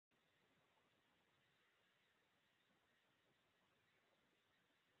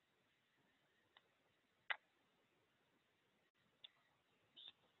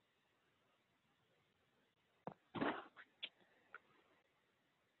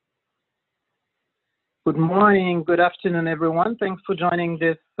Good morning, good afternoon, everyone. Thanks for joining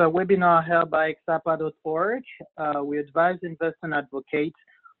this webinar held by xapa.org. We advise, invest, and advocate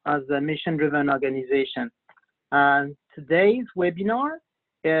as a mission-driven organization. Today's webinar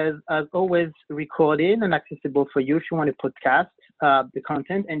is, as always, recorded and accessible for you if you want to podcast the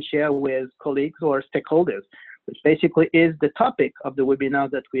content and share with colleagues or stakeholders, which basically is the topic of the webinar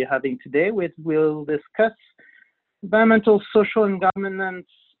that we're having today, which will discuss environmental, social, and governance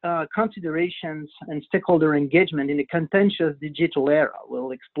considerations and stakeholder engagement in a contentious digital era.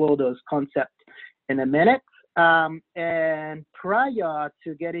 We'll explore those concepts in a minute. And prior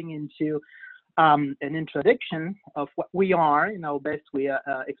to getting into an introduction of what we are and how best we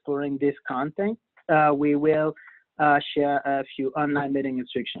are exploring this content, we will share a few online meeting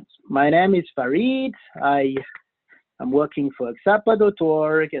instructions. My name is Farid. I'm working for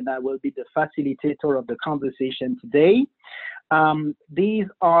xapa.org, and I will be the facilitator of the conversation today. These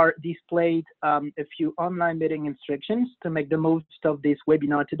are displayed a few online meeting instructions to make the most of this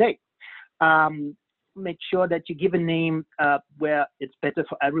webinar today. Make sure that you give a name where it's better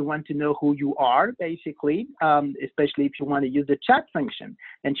for everyone to know who you are, basically, especially if you want to use the chat function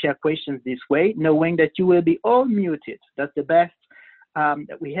and share questions this way, knowing that you will be all muted. That's the best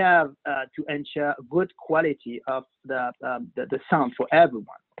that we have to ensure good quality of the sound for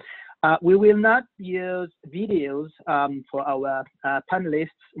everyone. We will not use videos for our panelists,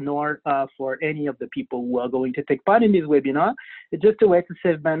 nor for any of the people who are going to take part in this webinar. It's just a way to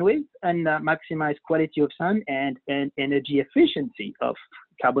save bandwidth and maximize quality of sound and energy efficiency of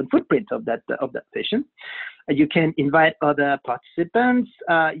carbon footprint of that session. You can invite other participants,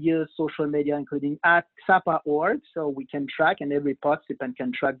 use social media, including at xapa.org, so we can track and every participant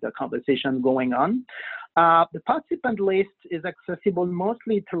can track the conversation going on. The participant list is accessible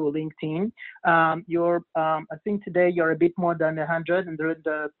mostly through LinkedIn. I think today you're a bit more than 100, and there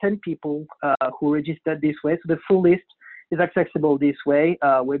are 10 people who registered this way, so the full list is accessible this way,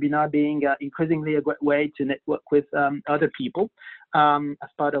 webinar being increasingly a great way to network with other people as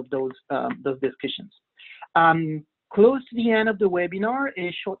part of those discussions. Close to the end of the webinar,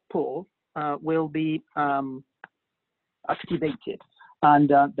 a short poll will be activated. And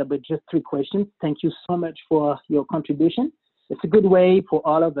there were just 3 questions. Thank you so much for your contribution. It's a good way for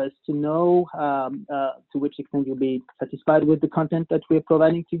all of us to know to which extent you'll be satisfied with the content that we're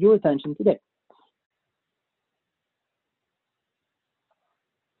providing to your attention today.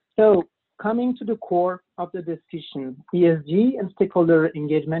 So, coming to the core of the discussion, ESG and stakeholder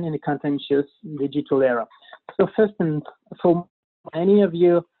engagement in a contentious digital era. So first and foremost, many of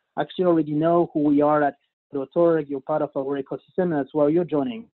you actually already know who we are at xapa.org. You're part of our ecosystem, and that's why you're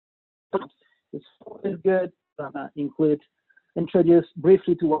joining. It's always good to introduce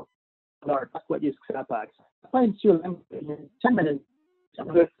briefly to what is Xapa. Xapa in 10 minutes,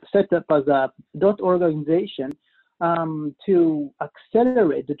 we're set up as a .org organization to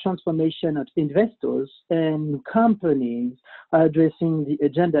accelerate the transformation of investors and companies addressing the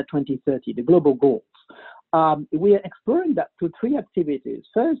Agenda 2030, the global goals. We are exploring that through 3 activities.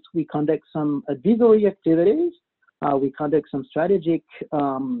 First, we conduct some advisory activities. We conduct some strategic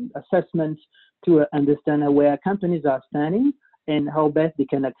assessments to understand where companies are standing and how best they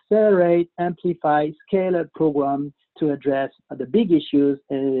can accelerate, amplify, scale up programs to address the big issues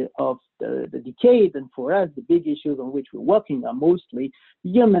of the decade, and for us, the big issues on which we're working are mostly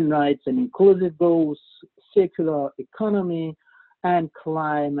human rights and inclusive goals, circular economy, and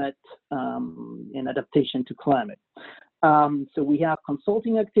climate and adaptation to climate. So we have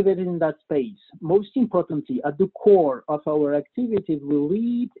consulting activities in that space. Most importantly, at the core of our activities, we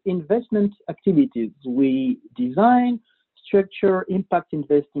lead investment activities. We design, structure, impact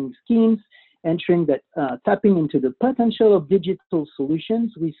investing schemes, ensuring that tapping into the potential of digital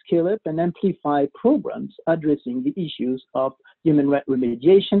solutions, we scale up and amplify programs addressing the issues of human rights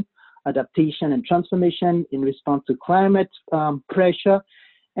remediation, adaptation and transformation in response to climate pressure,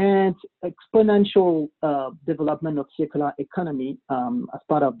 and exponential development of circular economy as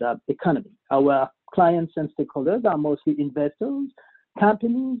part of the economy. Our clients and stakeholders are mostly investors,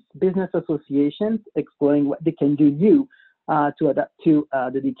 companies, business associations, exploring what they can do new to adapt to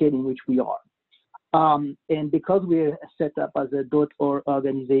the decade in which we are. And because we're set up as a .org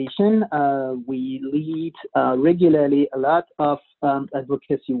organization, we lead regularly a lot of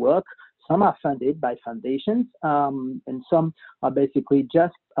advocacy work. Some are funded by foundations, and some are basically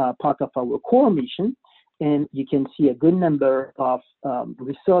just part of our core mission. And you can see a good number of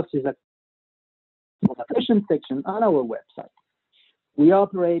resources at the question section on our website. We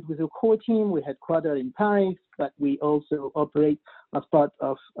operate with a core team. We're headquartered in Paris, but we also operate as part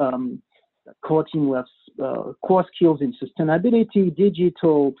of core team with core skills in sustainability,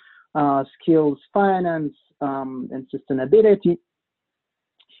 digital, skills, finance, and sustainability.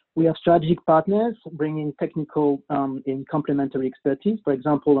 We have strategic partners bringing technical and complementary expertise, for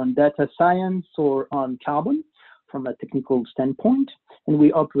example, on data science or on carbon from a technical standpoint. And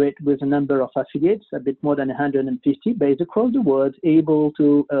we operate with a number of affiliates, a bit more than 150 based across the world, able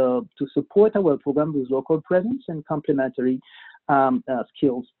to support our program with local presence and complementary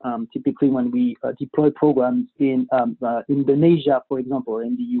skills. Typically, when we deploy programs in Indonesia, for example, or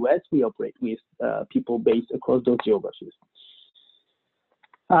in the US, we operate with people based across those geographies.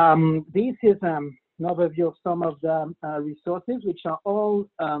 This is an overview of some of the resources, which are all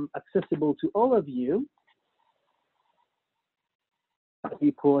accessible to all of you.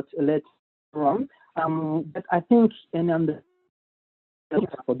 Report later on, but I think,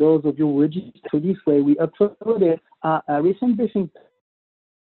 for those of you who register this way, we uploaded a recent briefing.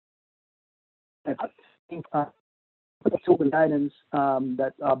 I think guidance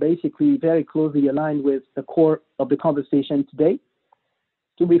that are basically very closely aligned with the core of the conversation today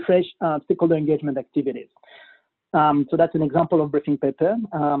to refresh stakeholder engagement activities. So that's an example of briefing paper.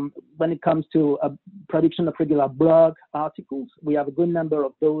 When it comes to production of regular blog articles, we have a good number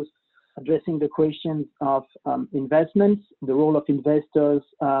of those addressing the questions of investments, the role of investors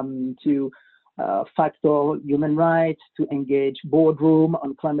to factor human rights, to engage boardroom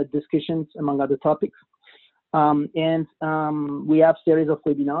on climate discussions, among other topics. And we have series of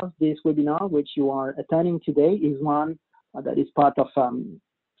webinars. This webinar, which you are attending today, is one that is part of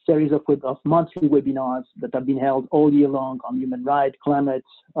series of monthly webinars that have been held all year long on human rights, climate,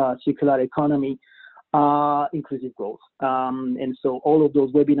 circular economy, inclusive growth. And so all of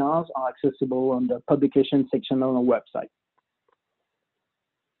those webinars are accessible on the publication section on our website.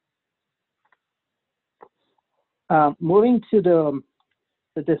 Moving to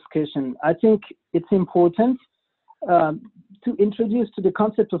the discussion, I think it's important to introduce to the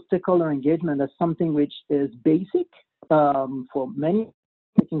concept of stakeholder engagement as something which is basic for many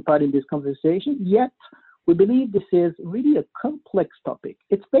taking part in this conversation, yet we believe this is really a complex topic.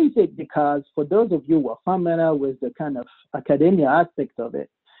 It's basic because for those of you who are familiar with the kind of academia aspect of it,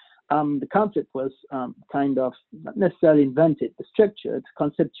 the concept was kind of not necessarily invented, but structured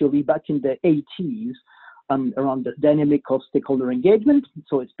conceptually back in the 80s around the dynamic of stakeholder engagement.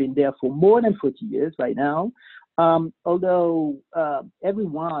 So it's been there for more than 40 years right now. Although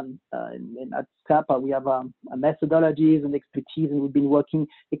everyone at SCAPA, we have methodologies and expertise, and we've been working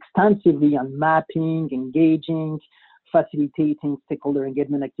extensively on mapping, engaging, facilitating stakeholder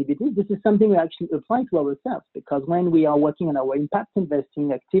engagement activities. This is something we actually apply to ourselves, because when we are working on our impact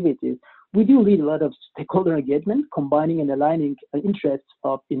investing activities, we do lead a lot of stakeholder engagement, combining and aligning interests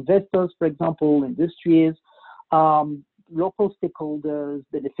of investors, for example, industries, local stakeholders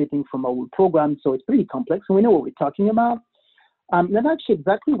benefiting from our program. So it's pretty complex, and we know what we're talking about. That's actually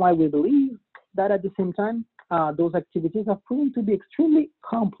exactly why we believe that at the same time, those activities are proven to be extremely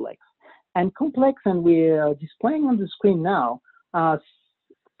complex. And we're displaying on the screen now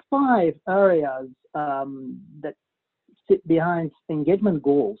 5 areas that sit behind engagement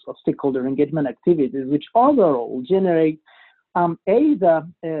goals of stakeholder engagement activities, which overall generate either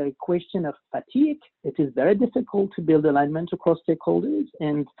a question of fatigue. It is very difficult to build alignment across stakeholders,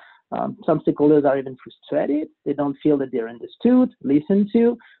 and some stakeholders are even frustrated. They don't feel that they're understood, listened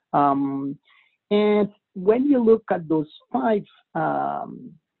to. And when you look at those 5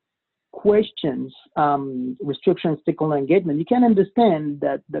 questions, restriction stakeholder engagement, you can understand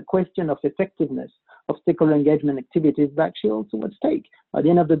that the question of effectiveness of stakeholder engagement activities is actually also at stake. At the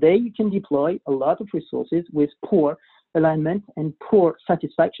end of the day, you can deploy a lot of resources with poor alignment and poor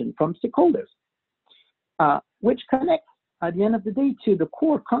satisfaction from stakeholders, which connects at the end of the day to the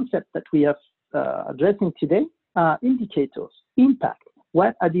core concept that we are addressing today, indicators, impact.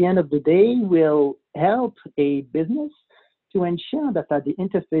 What at the end of the day will help a business to ensure that at the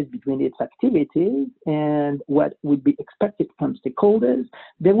interface between its activities and what would be expected from stakeholders,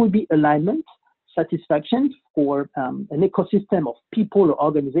 there will be alignment, satisfaction for an ecosystem of people or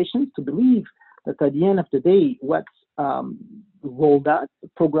organizations to believe that at the end of the day, what's rolled out, the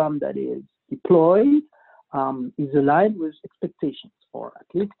program that is deployed, is aligned with expectations, or at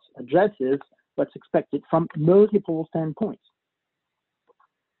least addresses what's expected from multiple standpoints.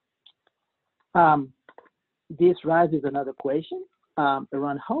 This raises another question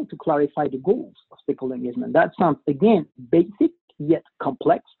around how to clarify the goals of stakeholder engagement. That sounds, again, basic, yet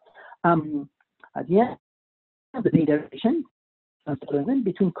complex. At the end of the day, direction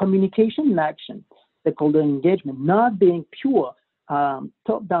between communication and action, stakeholder engagement not being pure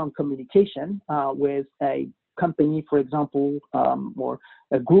top-down communication with a company, for example, or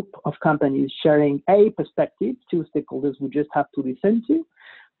a group of companies sharing a perspective to stakeholders we just have to listen to,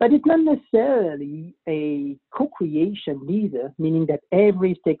 But it's not necessarily a co-creation leader, meaning that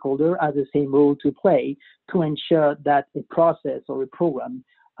every stakeholder has the same role to play to ensure that a process or a program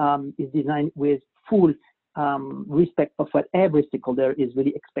is designed with full respect of what every stakeholder is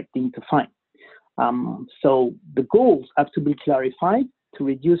really expecting to find. So the goals have to be clarified to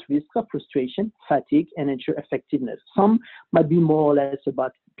reduce risk of frustration, fatigue, and ensure effectiveness. Some might be more or less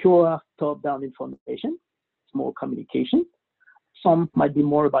about pure top-down information, more communication. Some might be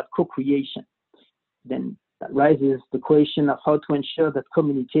more about co-creation. Then that raises the question of how to ensure that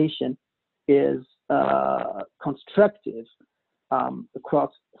communication is constructive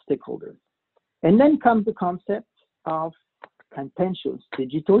across stakeholders. And then comes the concept of contentious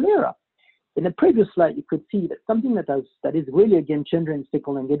digital era. In the previous slide, you could see that something that is really a game changer in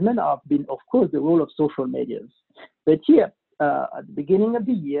stakeholder engagement have been, of course, the role of social medias. But here, at the beginning of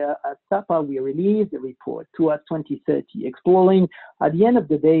the year, at SAPA, we released a report towards 2030, exploring at the end of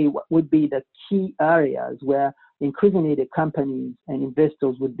the day what would be the key areas where increasingly the companies and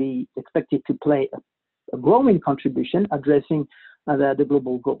investors would be expected to play a growing contribution addressing the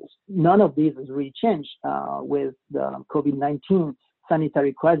global goals. None of these has really changed with the COVID-19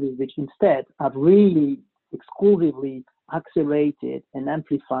 sanitary crisis, which instead have really exclusively accelerated and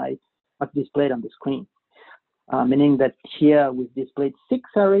amplified what's displayed on the screen. Meaning that here we've displayed 6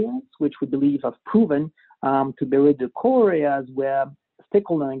 areas which we believe have proven to be really the core areas where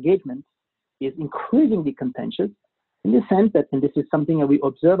stakeholder engagement is increasingly contentious, in the sense that, and this is something that we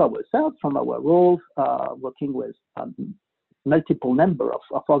observe ourselves from our roles working with multiple number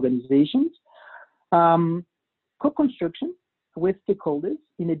of organizations, co-construction with stakeholders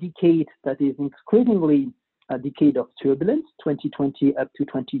in a decade that is increasingly a decade of turbulence, 2020 up to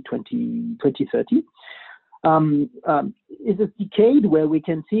 2030, is a decade where we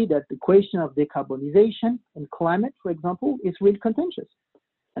can see that the question of decarbonization and climate, for example, is really contentious.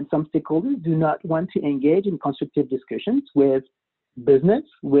 And some stakeholders do not want to engage in constructive discussions with business,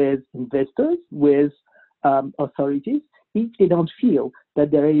 with investors, with authorities, if they don't feel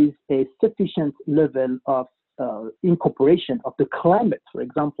that there is a sufficient level of incorporation of the climate, for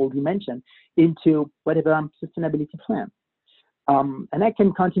example, dimension into whatever sustainability plan. And I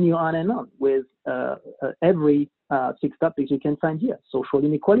can continue on and on with every 6 topics you can find here. Social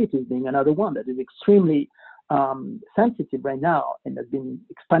inequalities being another one that is extremely sensitive right now and has been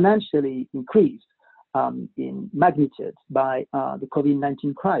exponentially increased in magnitude by the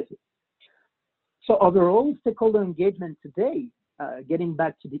COVID-19 crisis. So overall, stakeholder engagement today, getting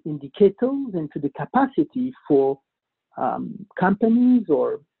back to the indicators and to the capacity for companies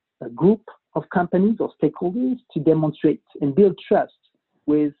or a group of companies or stakeholders to demonstrate and build trust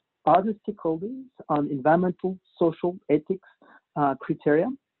with other stakeholders on environmental, social, ethics criteria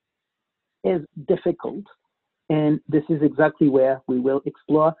is difficult. And this is exactly where we will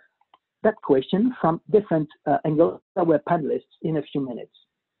explore that question from different angles of our panelists in a few minutes.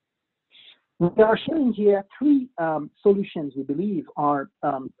 We are sharing here 3 solutions we believe are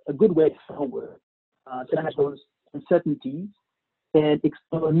a good way forward to manage those uncertainties and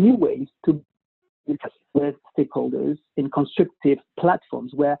explore new ways to discuss with stakeholders in constructive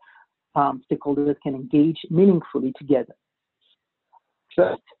platforms where stakeholders can engage meaningfully together.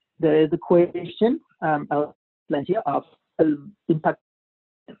 First, there is the question here of impact.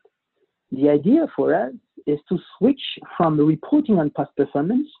 The idea for us is to switch from the reporting on past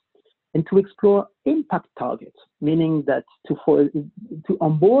performance and to explore impact targets, meaning that to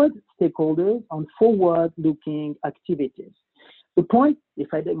onboard stakeholders on forward-looking activities. The point,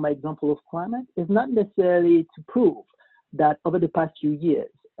 if I take my example of climate, is not necessarily to prove that over the past few years,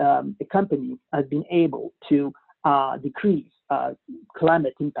 a company has been able to decrease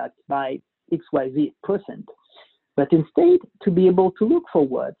climate impact by XYZ%, but instead to be able to look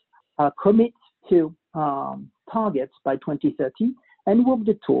forward, commit to targets by 2030, and walk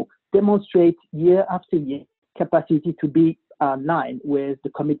the talk, demonstrate year after year capacity to be aligned with the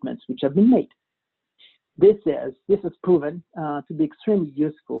commitments which have been made. This has proven to be extremely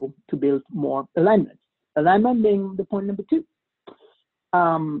useful to build more alignment. Alignment being the point number 2.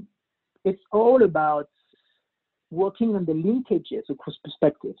 It's all about working on the linkages across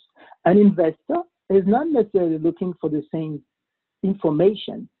perspectives. An investor is not necessarily looking for the same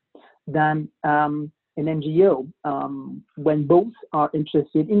information than an NGO when both are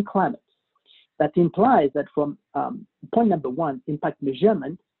interested in climate. That implies that from point number 1, impact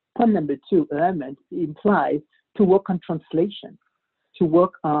measurement, point number 2, alignment, implies to work on translation, to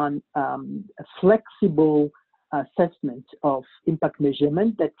work on a flexible assessment of impact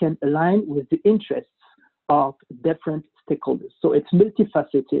measurement that can align with the interests of different stakeholders. So it's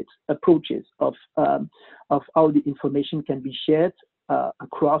multifaceted approaches of how the information can be shared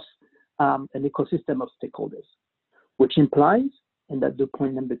across an ecosystem of stakeholders, which implies, and that's the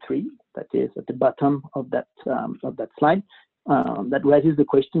point number 3, that is at the bottom of that slide, that raises the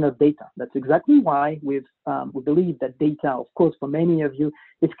question of data. That's exactly why we believe that data, of course, for many of you,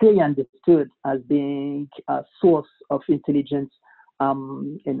 is clearly understood as being a source of intelligence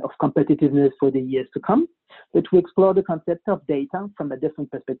and of competitiveness for the years to come. But we explore the concept of data from a different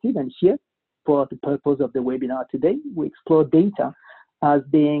perspective, and here, for the purpose of the webinar today, we explore data as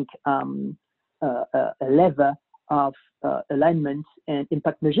being a lever of alignment and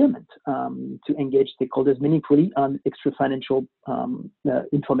impact measurement to engage stakeholders meaningfully on extra financial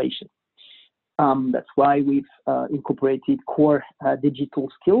information. That's why we've incorporated core digital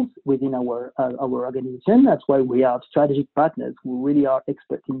skills within our organization. That's why we have strategic partners who really are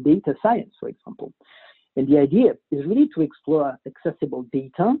experts in data science, for example. And the idea is really to explore accessible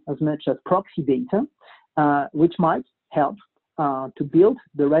data as much as proxy data, which might help to build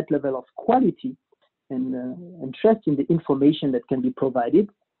the right level of quality and trust in the information that can be provided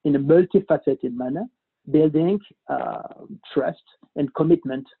in a multifaceted manner, building trust and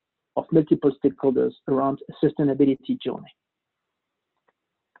commitment of multiple stakeholders around a sustainability journey.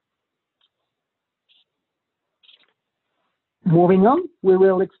 Moving on, we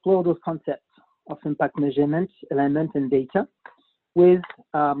will explore those concepts of impact measurement, alignment, and data with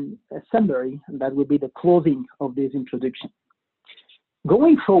a summary that will be the closing of this introduction.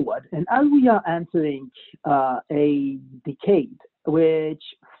 Going forward, and as we are entering a decade which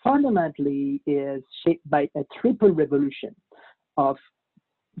fundamentally is shaped by a triple revolution of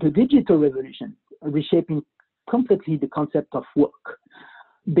the digital revolution, reshaping completely the concept of work,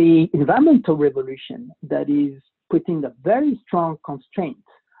 the environmental revolution that is putting a very strong constraint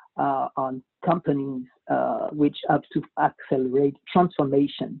on companies which have to accelerate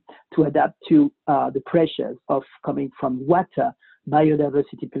transformation to adapt to the pressures of coming from water,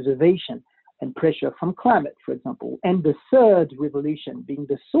 biodiversity preservation, and pressure from climate, for example. And the third revolution being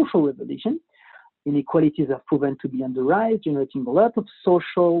the social revolution. Inequalities have proven to be on the rise, generating a lot of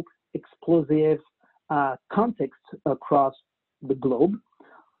social, explosive context across the globe.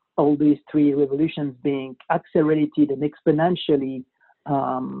 All these three revolutions being accelerated and exponentially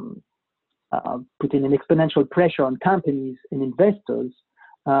putting an exponential pressure on companies and investors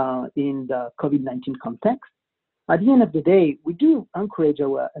in the COVID-19 context. At the end of the day, we do encourage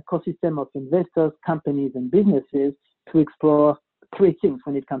our ecosystem of investors, companies, and businesses to explore three things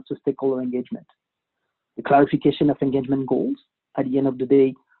when it comes to stakeholder engagement. The clarification of engagement goals, at the end of the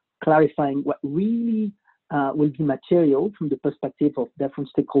day, clarifying what really will be material from the perspective of different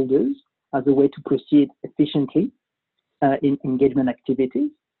stakeholders as a way to proceed efficiently in engagement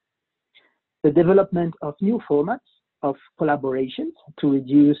activities. The development of new formats of collaborations to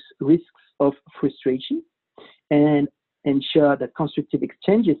reduce risks of frustration and ensure that constructive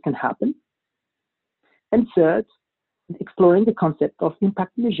exchanges can happen. And third, exploring the concept of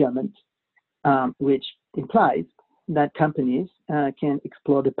impact measurement, which implies that companies can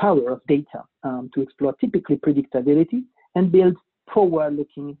explore the power of data to explore typically predictability and build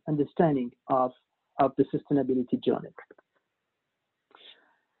forward-looking understanding of the sustainability journey.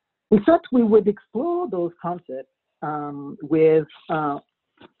 We thought we would explore those concepts with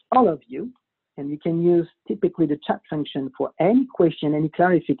all of you, and you can use typically the chat function for any question, any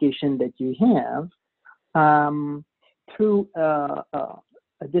clarification that you have through a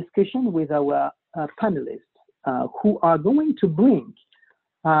discussion with our panelists who are going to bring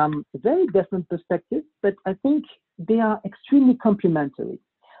very different perspectives, but I think they are extremely complementary.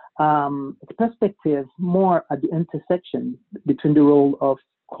 Perspectives more at the intersection between the role of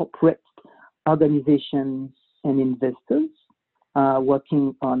corporate organizations and investors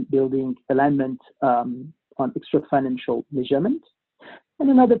working on building alignment on extra financial measurement, and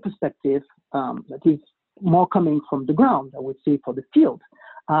another perspective that is more coming from the ground, I would say, for the field,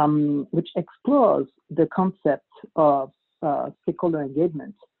 which explores the concept of stakeholder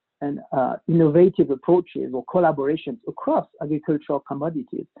engagement and innovative approaches or collaborations across agricultural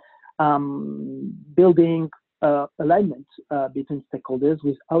commodities, building alignment between stakeholders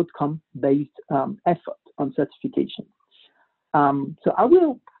with outcome-based effort on certification. So I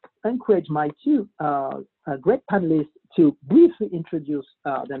will encourage my two great panelists to briefly introduce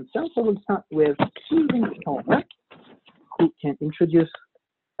themselves. I will start with Susan Palmer, who can introduce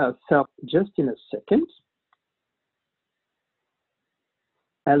herself just in a second.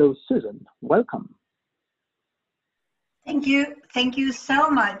 Hello, Susan. Welcome. Thank you. Thank you so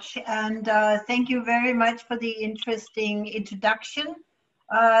much. And thank you very much for the interesting introduction.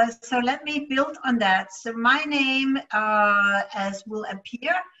 So let me build on that. So my name, as will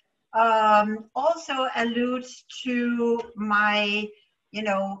appear, also alludes to my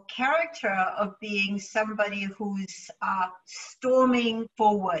character of being somebody who's storming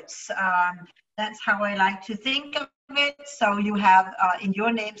forwards. That's how I like to think of it. So you have in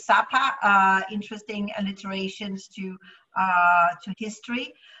your name, Sapa, interesting alliterations to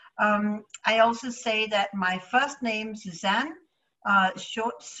history. I also say that my first name, Suzanne,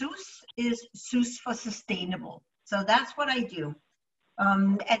 short SUS, is SUS for sustainable. So that's what I do.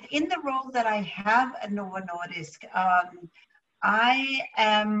 And in the role that I have at Novo Nordisk, I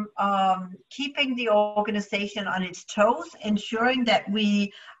am keeping the organization on its toes, ensuring that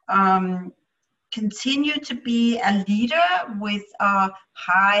we continue to be a leader with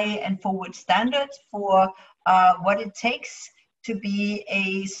high and forward standards for what it takes to be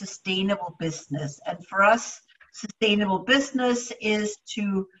a sustainable business. And for us, sustainable business is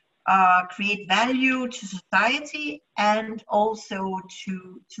to create value to society and also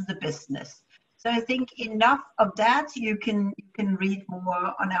to the business. So I think enough of that. You can read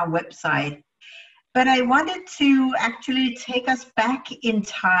more on our website. But I wanted to actually take us back in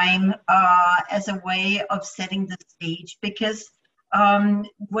time as a way of setting the stage, because soon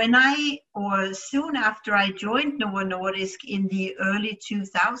after I joined Novo Nordisk in the early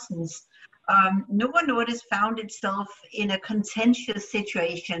 2000s, Novo Nordisk found itself in a contentious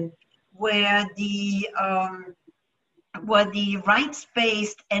situation where the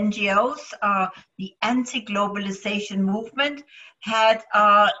rights-based NGOs, the anti-globalization movement, had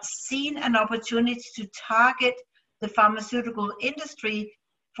seen an opportunity to target the pharmaceutical industry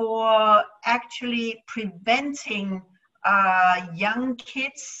for actually preventing young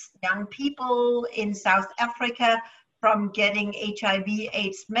kids, young people in South Africa from getting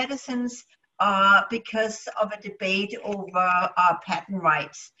HIV/AIDS medicines because of a debate over patent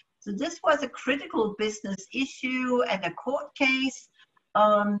rights. So this was a critical business issue and a court case,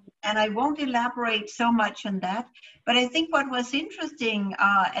 and I won't elaborate so much on that. But I think what was interesting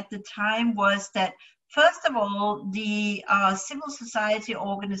at the time was that, first of all, the civil society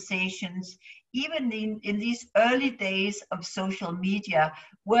organizations, even in these early days of social media,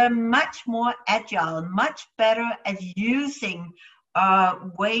 were much more agile, much better at using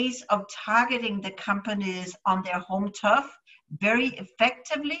ways of targeting the companies on their home turf very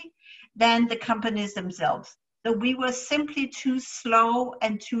effectively than the companies themselves. So we were simply too slow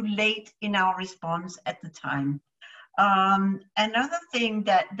and too late in our response at the time. Another thing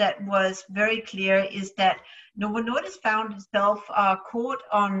that was very clear is that Novo Nordisk found itself caught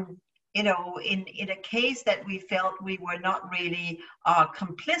on, in a case that we felt we were not really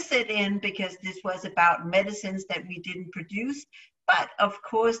complicit in, because this was about medicines that we didn't produce. But of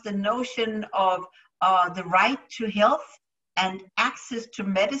course, the notion of the right to health and access to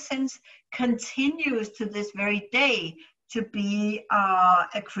medicines continues to this very day to be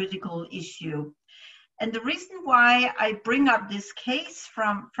a critical issue. And the reason why I bring up this case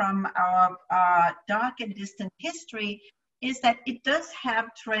from our dark and distant history is that it does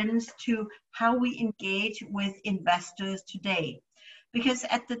have trends to how we engage with investors today. Because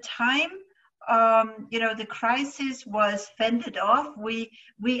at the time, the crisis was fended off.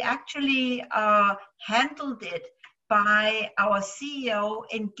 We actually handled it by our CEO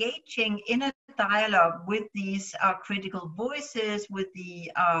engaging in a dialogue with these critical voices, with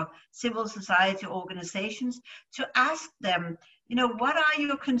the civil society organizations, to ask them, what are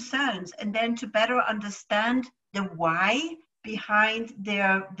your concerns? And then to better understand the why behind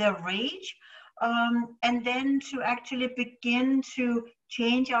their rage, and then to actually begin to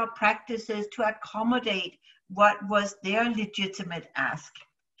change our practices to accommodate what was their legitimate ask.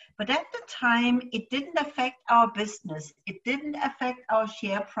 But at the time, it didn't affect our business. It didn't affect our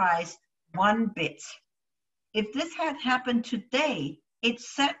share price one bit. If this had happened today, it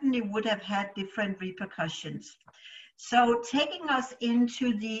certainly would have had different repercussions. So taking us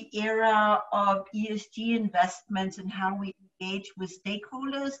into the era of ESG investments and how we engage with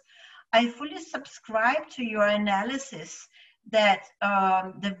stakeholders, I fully subscribe to your analysis that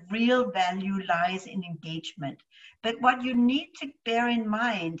the real value lies in engagement. But what you need to bear in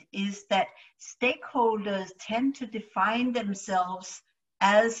mind is that stakeholders tend to define themselves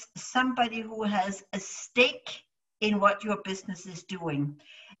as somebody who has a stake in what your business is doing.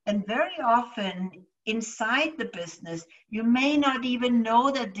 And very often inside the business, you may not even know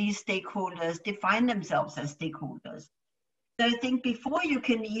that these stakeholders define themselves as stakeholders. So I think before you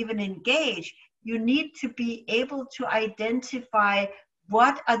can even engage, you need to be able to identify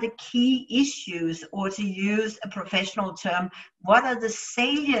what are the key issues, or to use a professional term, what are the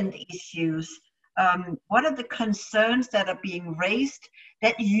salient issues, what are the concerns that are being raised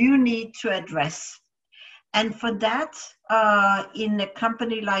that you need to address. And for that, in a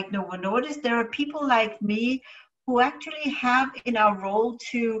company like Novo Nordisk, there are people like me who actually have in our role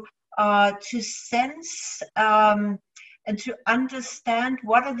to sense and to understand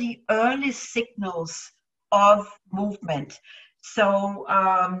what are the early signals of movement. So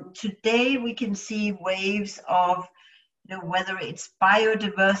today we can see waves of, whether it's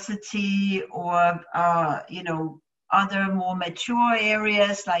biodiversity or, other more mature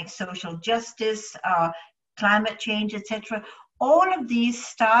areas like social justice, climate change, etc. All of these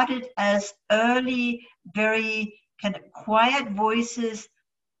started as early, very kind of quiet voices,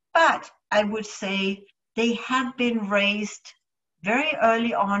 but I would say they have been raised very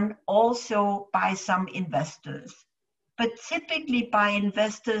early on also by some investors, but typically by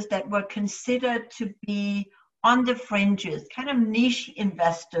investors that were considered to be on the fringes, kind of niche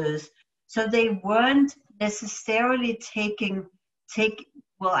investors. So they weren't necessarily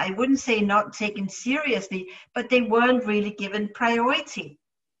well, I wouldn't say not taken seriously, but they weren't really given priority.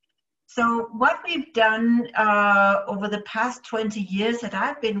 So what we've done over the past 20 years that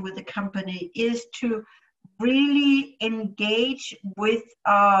I've been with the company is to really engage with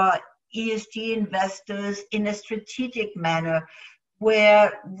ESG investors in a strategic manner,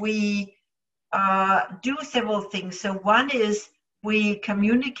 where we do several things. So one is we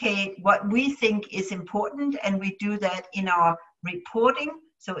communicate what we think is important, and we do that in our reporting,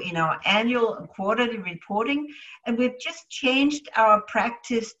 so in our annual and quarterly reporting. And we've just changed our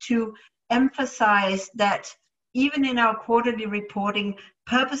practice to emphasize that even in our quarterly reporting,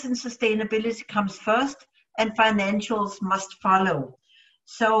 purpose and sustainability comes first, and financials must follow.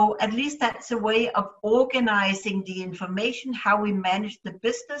 So at least that's a way of organizing the information, how we manage the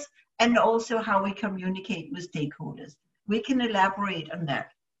business, and also how we communicate with stakeholders. We can elaborate on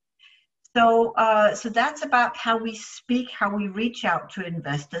that. So, so that's about how we speak, how we reach out to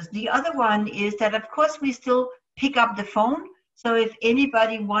investors. The other one is that, of course, we still pick up the phone. So if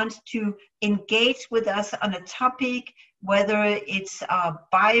anybody wants to engage with us on a topic, whether it's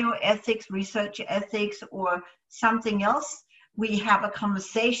bioethics, research ethics, or something else, we have a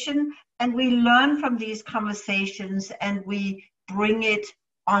conversation, and we learn from these conversations, and we bring it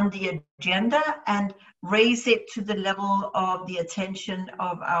on the agenda and raise it to the level of the attention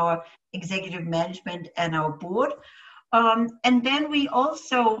of our executive management and our board. And then we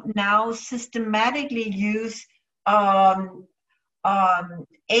also now systematically use AI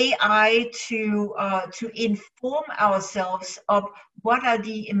to inform ourselves of what are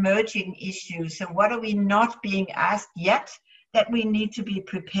the emerging issues. So what are we not being asked yet that we need to be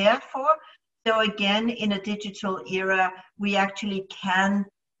prepared for? So again, in a digital era, we actually can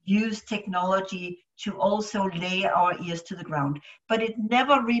use technology to also lay our ears to the ground. But it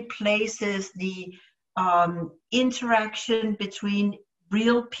never replaces the interaction between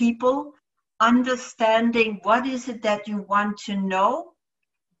real people, understanding what is it that you want to know,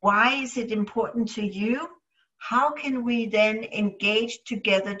 why is it important to you, how can we then engage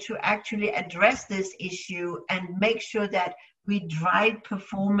together to actually address this issue and make sure that we drive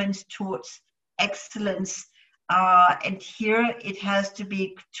performance towards excellence. And here it has to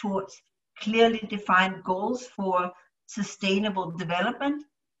be towards clearly defined goals for sustainable development.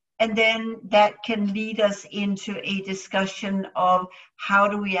 And then that can lead us into a discussion of how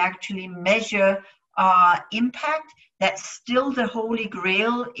do we actually measure impact. That's still the holy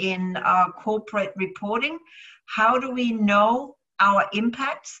grail in corporate reporting. How do we know our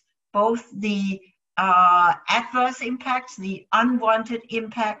impacts, both the adverse impacts, the unwanted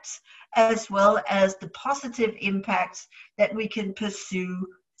impacts, as well as the positive impacts that we can pursue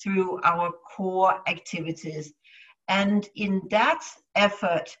through our core activities. And in that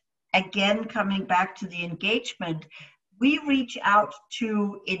effort, again, coming back to the engagement, we reach out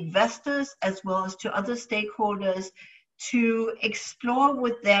to investors as well as to other stakeholders to explore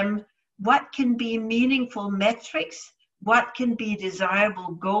with them what can be meaningful metrics, what can be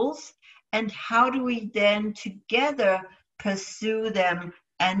desirable goals, and how do we then together pursue them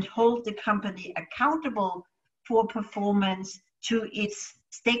and hold the company accountable for performance to its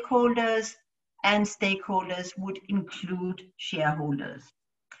stakeholders, and stakeholders would include shareholders.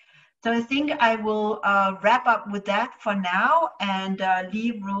 So I think I will wrap up with that for now and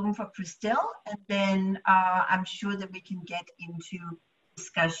leave room for Christelle, and then I'm sure that we can get into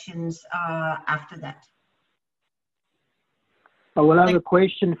discussions after that. I will have a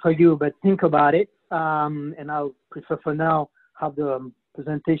question for you, but think about it, and I'll prefer for now have the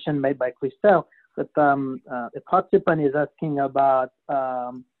presentation made by Christelle. But the participant is asking about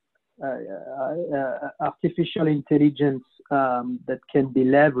artificial intelligence that can be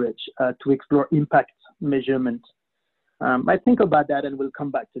leveraged to explore impact measurement. I think about that, and we'll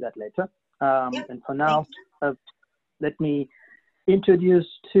come back to that later. And for now, let me introduce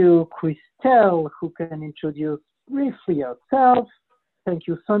to Christelle, who can introduce briefly yourself. Thank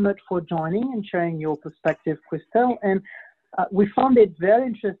you so much for joining and sharing your perspective, Christelle. And we found it very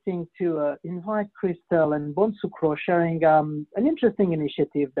interesting to invite Christelle and Bonsucro sharing an interesting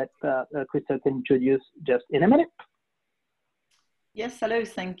initiative that Christelle can introduce just in a minute. Yes, hello,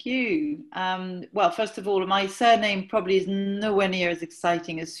 thank you. Well, first of all, my surname probably is nowhere near as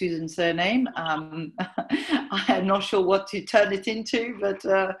exciting as Susan's surname. I'm not sure what to turn it into, but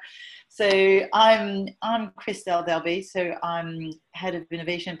so I'm Christelle Delbé, so I'm Head of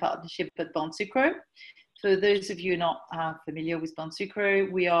Innovation Partnership at Bonsucro. For those of you not familiar with Bonsucro,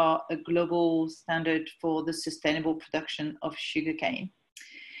 we are a global standard for the sustainable production of sugarcane.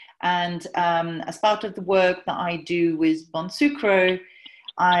 And as part of the work that I do with Bonsucro,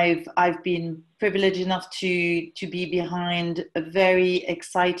 I've been privileged enough to be behind a very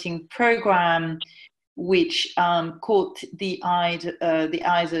exciting program which caught the eyes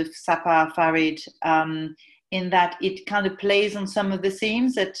of Sapa Farid, in that it kind of plays on some of the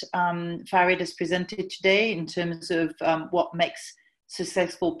themes that Farid has presented today in terms of what makes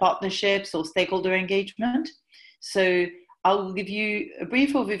successful partnerships or stakeholder engagement. So I'll give you a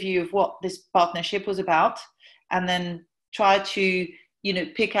brief overview of what this partnership was about, and then try to,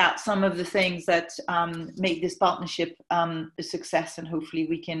 pick out some of the things that make this partnership a success, and hopefully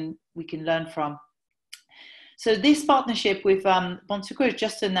we can learn from. So this partnership with Bonsucro has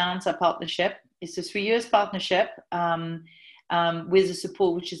just announced a partnership. It's a 3-year partnership with the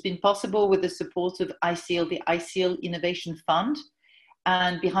support, which has been possible with the support of ICL, the ICL Innovation Fund.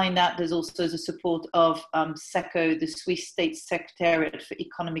 And behind that, there's also the support of SECO, the Swiss State Secretariat for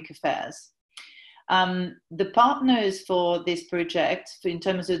Economic Affairs. The partners for this project, in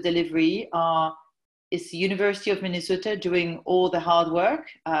terms of delivery, is the University of Minnesota doing all the hard work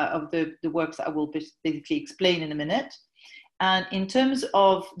of the works that I will basically explain in a minute. And in terms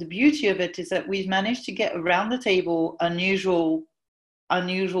of the beauty of it is that we've managed to get around the table unusual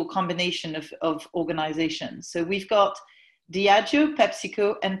combination of organizations. So we've got Diageo,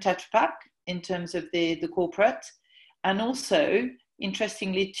 PepsiCo, and Tetra Pak in terms of the corporate, and also,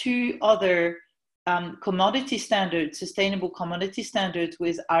 interestingly, 2 other commodity standards, sustainable commodity standards,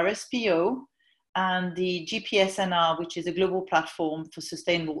 with RSPO and the GPSNR, which is a global platform for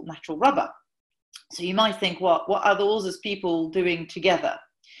sustainable natural rubber. So you might think, what are those people doing together?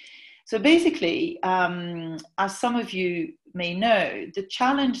 So basically, as some of you may know, the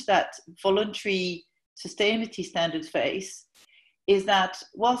challenge that voluntary sustainability standards face is that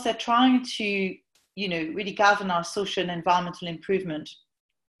whilst they're trying to, really galvanize social and environmental improvement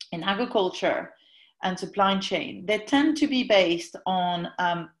in agriculture and supply chain, they tend to be based on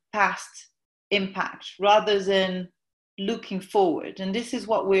past impact rather than looking forward. And this is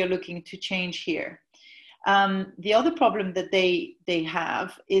what we're looking to change here. The other problem that they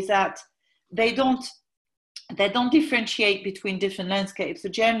have is that they don't differentiate between different landscapes. So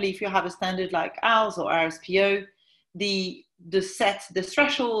generally, if you have a standard like ours or RSPO, the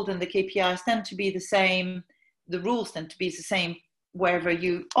threshold and the KPIs tend to be the same. The rules tend to be the same wherever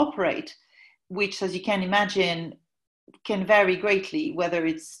you operate, which, as you can imagine, can vary greatly, whether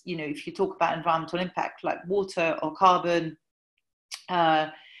it's, if you talk about environmental impact like water or carbon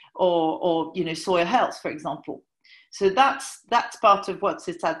or soil health, for example. So that's part of what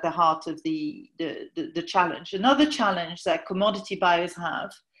sits at the heart of the challenge. Another challenge that commodity buyers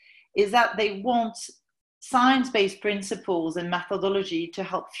have is that they want science-based principles and methodology to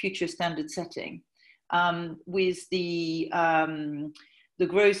help future standard setting. With the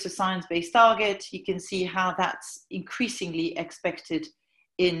growth of science-based target, you can see how that's increasingly expected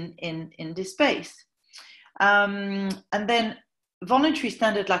in this space. And then voluntary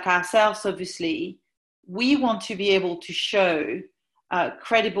standard like ourselves, obviously, we want to be able to show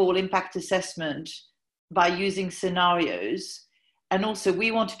credible impact assessment by using scenarios. And also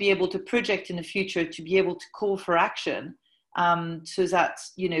we want to be able to project in the future to be able to call for action so that,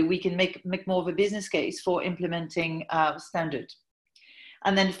 we can make more of a business case for implementing standard.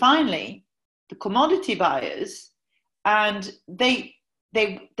 And then finally, the commodity buyers, and they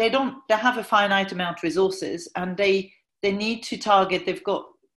have a finite amount of resources, and they need to target, they've got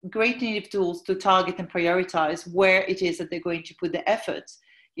great need of tools to target and prioritize where it is that they're going to put the efforts.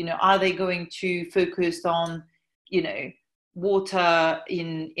 Are they going to focus on, water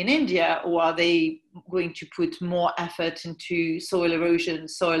in India, or are they going to put more effort into soil erosion,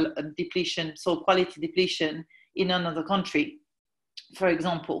 soil depletion, soil quality depletion in another country, for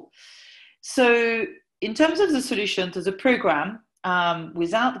example? So in terms of the solution to the program,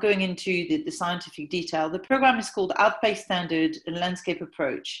 without going into the scientific detail, the program is called Outpace Standard and Landscape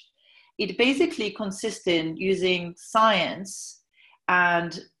Approach. It basically consists in using science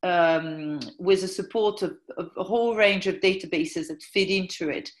and with the support of a whole range of databases that feed into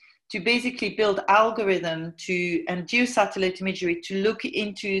it, to basically build algorithm and geosatellite imagery to look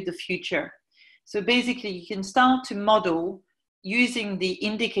into the future. So basically you can start to model using the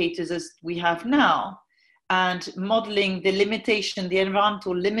indicators as we have now, and modeling the limitation, the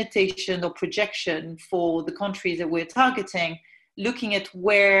environmental limitation or projection for the countries that we're targeting, looking at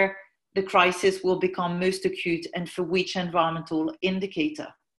where the crisis will become most acute and for which environmental indicator.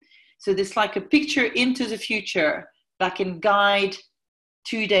 So there's like a picture into the future that can guide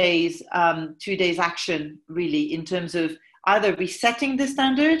 2 days action, really, in terms of either resetting the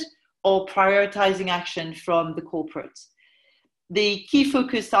standard or prioritizing action from the corporates. The key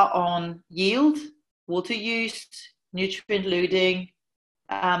focus are on yield, water use, nutrient loading,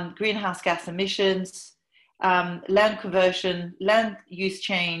 greenhouse gas emissions, land conversion, land use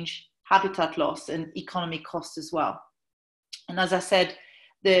change, habitat loss, and economic costs as well. And as I said,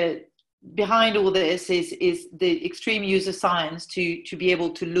 behind all this is the extreme use of science to be able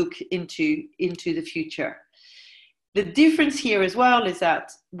to look into the future. The difference here as well is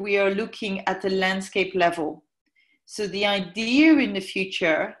that we are looking at the landscape level. So the idea in the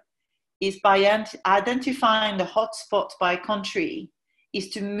future is, by identifying the hotspots by country, is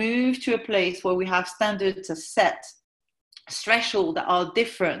to move to a place where we have standards are set, thresholds that are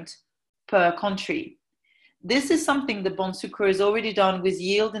different per country. This is something that Bon Secours has already done with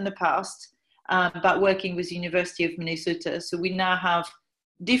yield in the past, but working with the University of Minnesota. So we now have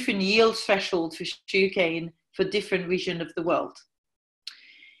different yield thresholds for sugarcane for different regions of the world.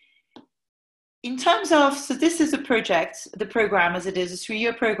 In terms of, so this is a project, the program as it is, a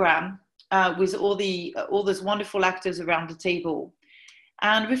 3-year program with all those wonderful actors around the table.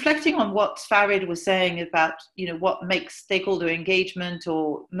 And reflecting on what Farid was saying about, what makes stakeholder engagement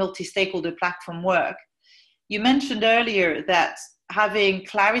or multi-stakeholder platform work, you mentioned earlier that having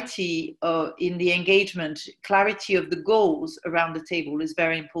clarity in the engagement, clarity of the goals around the table is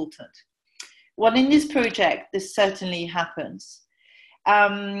very important. Well, in this project, this certainly happens.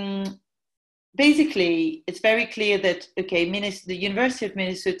 Basically, it's very clear that, the University of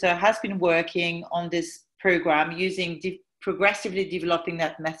Minnesota has been working on this program using progressively developing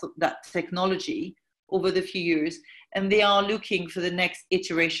that method, that technology over the few years, and they are looking for the next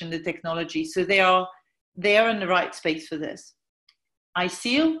iteration of the technology. So they are in the right space for this.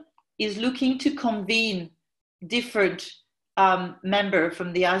 ICEAL is looking to convene different members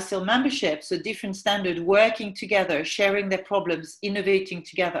from the ICEAL membership, so different standards working together, sharing their problems, innovating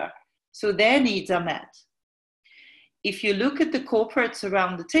together, so their needs are met. If you look at the corporates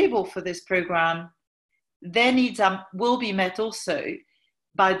around the table for this program, their needs will be met also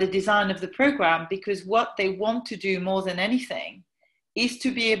by the design of the program, because what they want to do more than anything is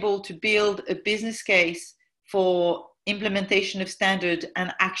to be able to build a business case for implementation of standard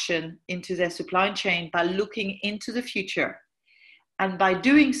and action into their supply chain by looking into the future. And by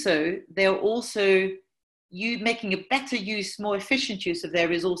doing so, they're also making a better use, more efficient use of their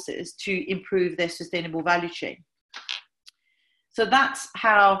resources to improve their sustainable value chain. So that's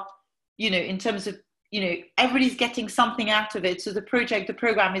how, in terms of, everybody's getting something out of it. So the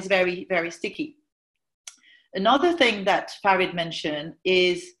program is very, very sticky. Another thing that Farid mentioned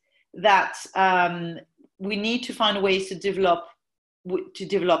is that we need to find ways to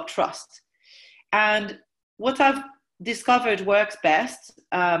develop trust. And what I've discovered works best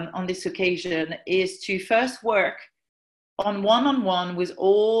on this occasion is to first work on one-on-one with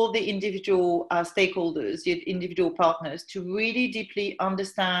all the individual stakeholders, the individual partners, to really deeply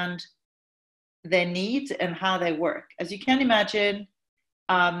understand their needs and how they work. As you can imagine,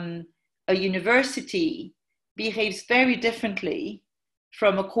 a university behaves very differently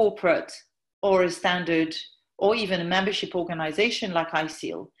from a corporate or a standard or even a membership organization like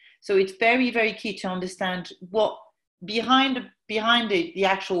ICEAL. So it's very, very key to understand what behind the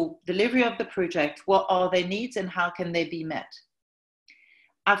actual delivery of the project, what are their needs and how can they be met.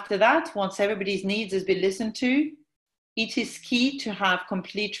 After that, once everybody's needs has been listened to, it is key to have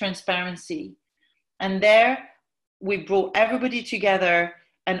complete transparency. And there we brought everybody together,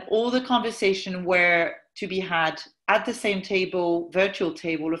 and all the conversation were to be had at the same table, virtual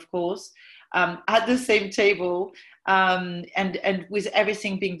table, of course, at the same table, and with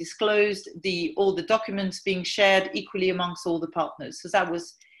everything being disclosed, all the documents being shared equally amongst all the partners. So that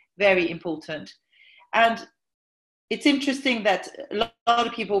was very important. And it's interesting that a lot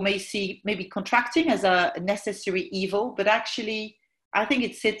of people may see maybe contracting as a necessary evil, but actually I think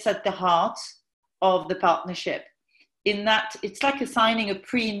it sits at the heart of the partnership, in that it's like signing a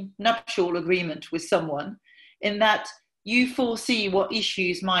pre-nuptial agreement with someone, in that you foresee what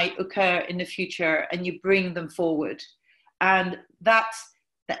issues might occur in the future and you bring them forward. And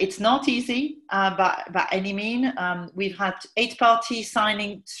it's not easy by any mean. We've had 8 parties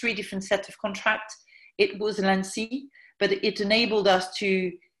signing 3 different sets of contracts. It was lengthy, but it enabled us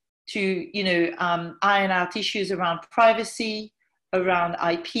to iron out issues around privacy, around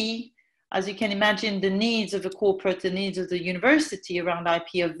IP. As you can imagine, the needs of the corporate, the needs of the university around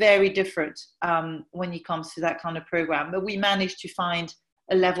IP are very different when it comes to that kind of program. But we managed to find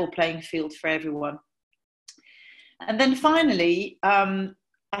a level playing field for everyone. And then finally,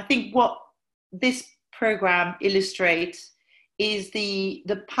 I think what this program illustrates is the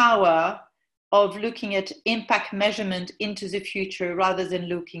power of looking at impact measurement into the future rather than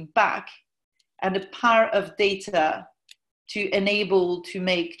looking back, and the power of data to enable,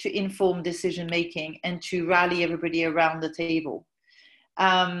 to inform decision making and to rally everybody around the table.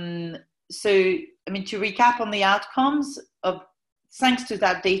 So, I mean, to recap on the outcomes of, thanks to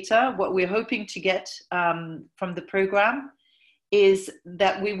that data, what we're hoping to get from the program is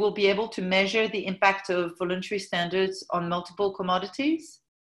that we will be able to measure the impact of voluntary standards on multiple commodities.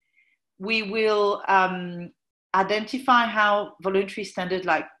 We will identify how voluntary standards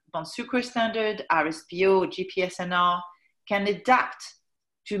like Bonsucro standard, RSPO, GPSNR can adapt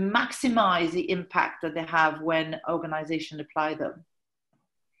to maximize the impact that they have when organizations apply them.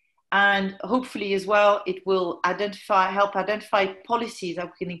 And hopefully as well, it will help identify policies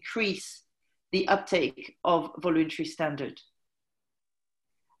that can increase the uptake of voluntary standard.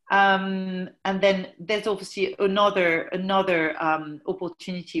 And then there's obviously another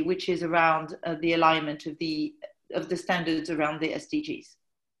opportunity, which is around the alignment of the standards around the SDGs.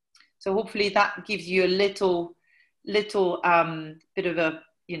 So hopefully that gives you a little bit of a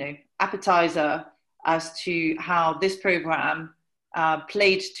appetizer as to how this program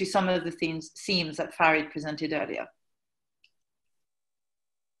played to some of the themes that Farid presented earlier.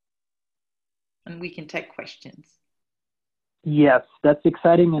 And we can take questions. Yes, that's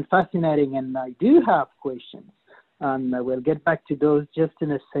exciting and fascinating, and I do have questions, and we'll get back to those just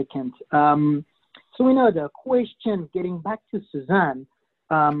in a second. So we know the question, getting back to Suzanne,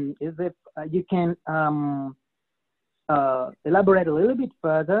 is if you can elaborate a little bit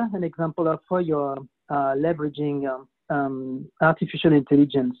further, an example of how you're leveraging artificial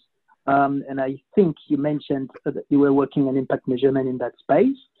intelligence. And I think you mentioned that you were working on impact measurement in that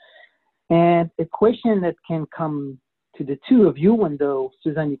space. And a question that can come to the two of you, and though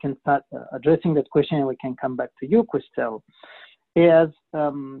Suzanne, you can start addressing that question and we can come back to you, Christelle, is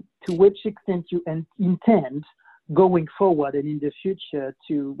to which extent you intend going forward and in the future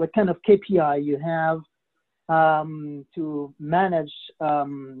to what kind of KPI you have to manage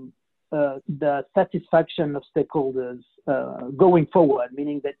the satisfaction of stakeholders going forward,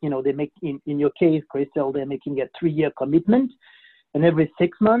 meaning that, they make, in your case, Christelle, they're making a 3-year commitment. And every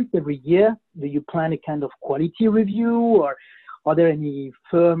 6 months, every year, do you plan a kind of quality review, or are there any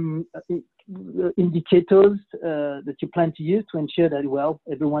firm indicators that you plan to use to ensure that, well,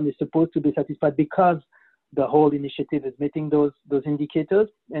 everyone is supposed to be satisfied because the whole initiative is meeting those indicators?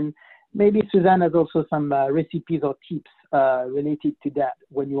 And maybe Suzanne has also some recipes or tips related to that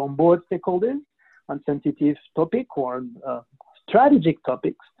when you onboard stakeholders on sensitive topic or strategic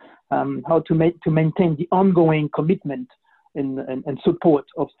topics, how to maintain the ongoing commitment and support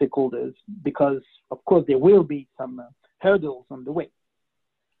of stakeholders, because of course there will be some hurdles on the way.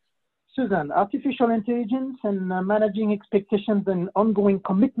 Suzanne, artificial intelligence and managing expectations and ongoing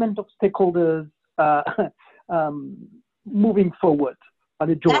commitment of stakeholders moving forward on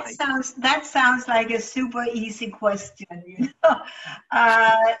a journey. That sounds like a super easy question.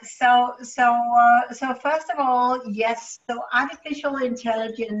 So first of all, yes. So artificial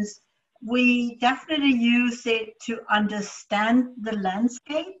intelligence, we definitely use it to understand the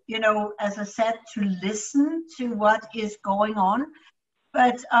landscape, as I said, to listen to what is going on.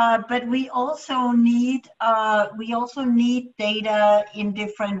 But we also need data in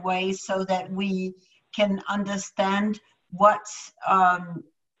different ways so that we can understand what's,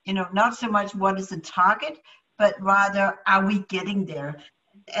 not so much what is the target, but rather are we getting there?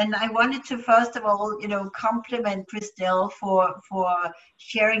 And I wanted to first of all, compliment Christelle for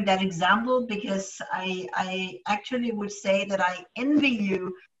sharing that example, because I actually would say that I envy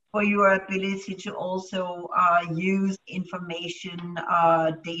you for your ability to also use information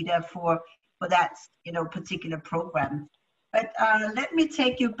data for that particular program. But let me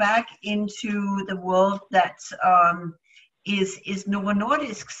take you back into the world that is Novo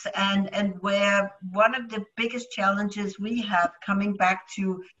Nordisk's, and where one of the biggest challenges we have, coming back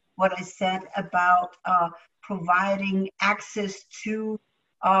to what I said about providing access to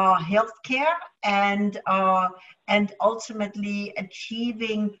healthcare and ultimately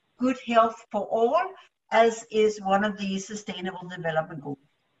achieving good health for all, as is one of the Sustainable Development Goals.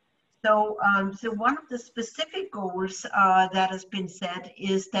 So, so one of the specific goals that has been set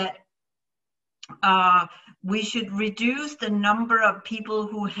is that we should reduce the number of people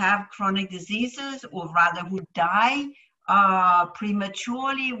who have chronic diseases, or rather who die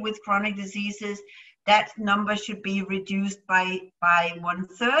prematurely with chronic diseases. That number should be reduced by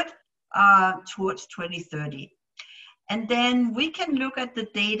 1/3 towards 2030. And then we can look at the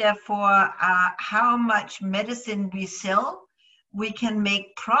data for how much medicine we sell. We can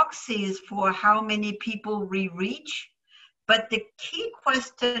make proxies for how many people we reach. But the key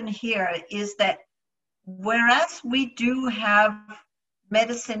question here is that whereas we do have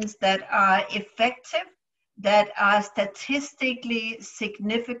medicines that are effective, that are statistically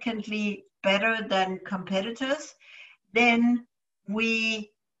significantly better than competitors, then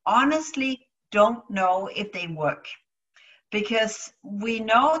we honestly don't know if they work. Because we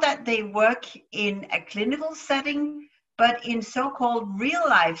know that they work in a clinical setting, but in so-called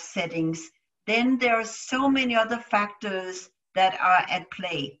real-life settings, then there are so many other factors that are at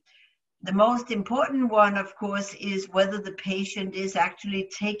play. The most important one, of course, is whether the patient is actually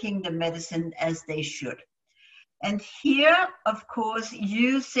taking the medicine as they should. And here, of course,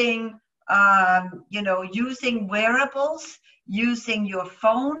 using using wearables, using your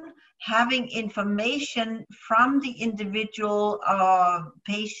phone, having information from the individual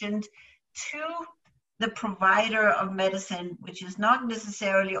patient to the provider of medicine, which is not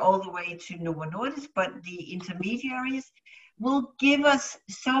necessarily all the way to Novo Nordisk, but the intermediaries, will give us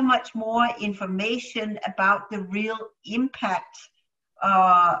so much more information about the real impact,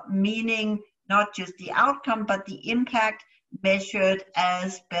 meaning not just the outcome, but the impact measured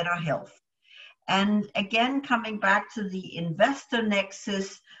as better health. And again, coming back to the investor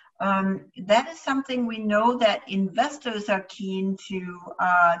nexus, that is something we know that investors are keen to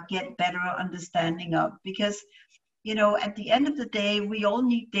get better understanding of, because, you know, at the end of the day, we all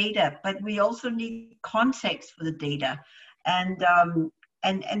need data, but we also need context for the data.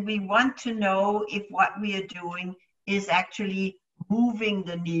 And we want to know if what we are doing is actually moving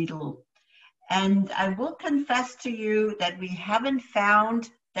the needle. And I will confess to you that we haven't found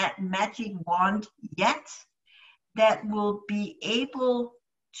that magic wand yet that will be able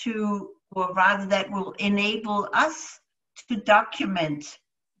to, or rather that will enable us to document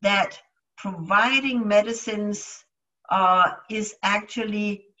that providing medicines is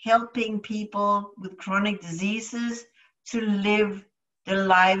actually helping people with chronic diseases to live the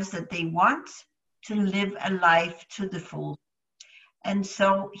lives that they want, to live a life to the full. And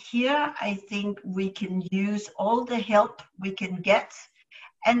so here I think we can use all the help we can get.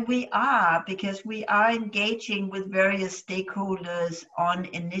 And we are, because we are engaging with various stakeholders on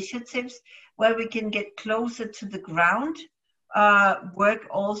initiatives where we can get closer to the ground, work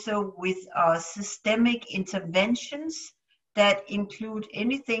also with systemic interventions that include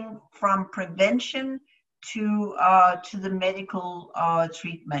anything from prevention to the medical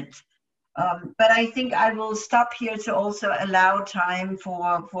treatment. But I think I will stop here to also allow time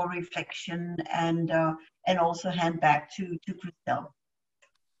for reflection and also hand back to Christelle.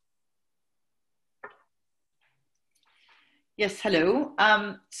 Yes, hello.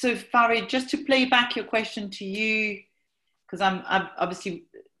 So Farid, just to play back your question to you, because I'm obviously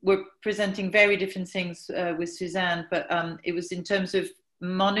we're presenting very different things with Suzanne, but it was in terms of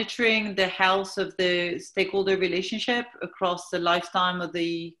monitoring the health of the stakeholder relationship across the lifetime of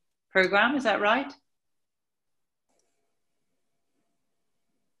the program. Is that right?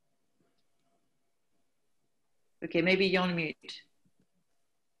 Okay, maybe you're on mute.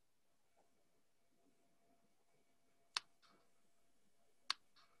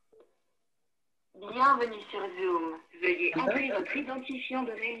 Bienvenue sur Zoom. Veuillez entrer votre identifiant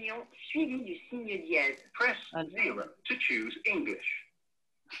de réunion suivi du signe dièse. Press 0 to choose English.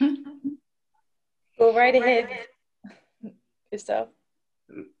 Go right ahead, Christelle.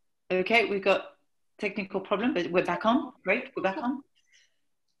 Okay, we've got technical problem, but we're back on. Great, we're back on.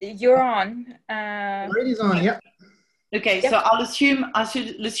 You're on. Ladies on, yep. Okay, so I'll assume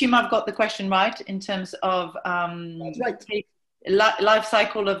I've got the question right in terms of That's right. Life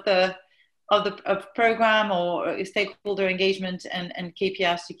cycle of the program or stakeholder engagement and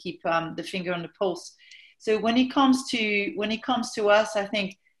KPIs to keep the finger on the pulse. So when it comes to us, I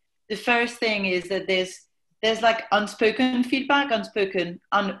think the first thing is that there's like unspoken feedback,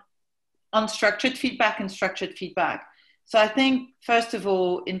 unstructured feedback and structured feedback. So I think, first of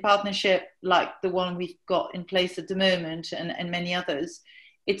all, in partnership like the one we've got in place at the moment and many others,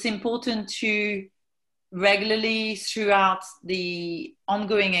 it's important to regularly throughout the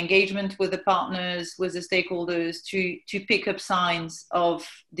ongoing engagement with the partners, with the stakeholders, to pick up signs of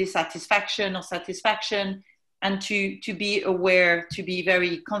dissatisfaction or satisfaction, and to be aware, to be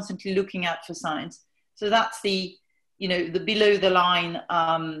very constantly looking out for signs. So that's the below the line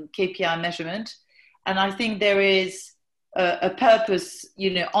KPI measurement. And I think there is a purpose,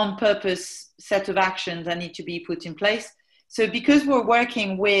 on purpose set of actions that need to be put in place. So because we're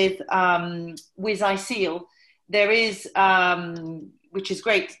working with ICIL, there is, which is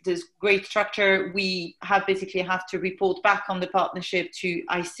great, there's great structure. We have to report back on the partnership to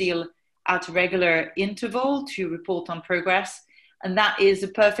ICIL at a regular interval to report on progress. And that is a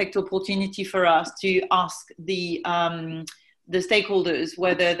perfect opportunity for us to ask the stakeholders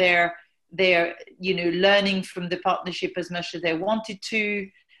whether they're learning from the partnership as much as they wanted to,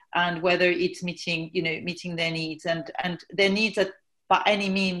 and whether it's meeting their needs, and their needs are by any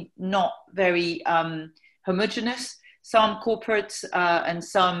means not very homogeneous. Some corporates and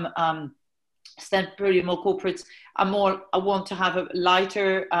some probably more corporates I want to have a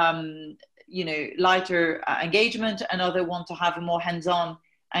lighter engagement, and others want to have a more hands-on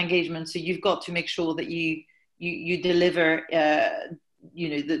engagement. So you've got to make sure that you deliver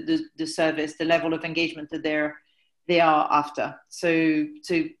the service, the level of engagement that they are after. So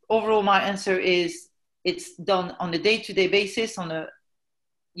overall, my answer is it's done on a day-to-day basis, on a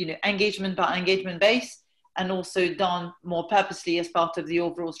engagement by engagement base, and also done more purposely as part of the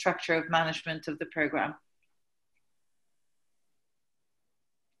overall structure of management of the program.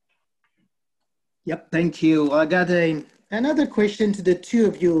 Yep, thank you. I got another question to the two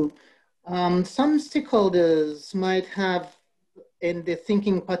of you. Some stakeholders might have, in the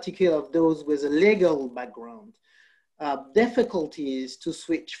thinking particular of those with a legal background, difficulties to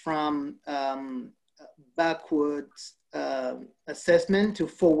switch from backwards assessment to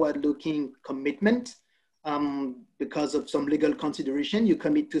forward-looking commitment because of some legal consideration. You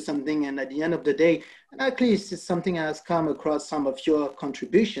commit to something, and at the end of the day, and at least it's something that has come across some of your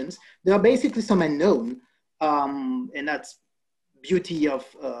contributions, there are basically some unknown, and that's beauty of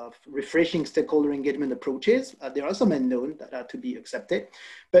refreshing stakeholder engagement approaches. There are some unknown that are to be accepted.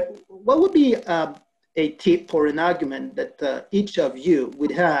 But what would be a tip or an argument that each of you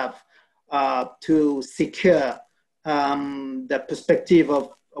would have to secure the perspective of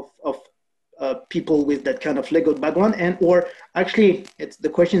people with that kind of legal background? And or actually, the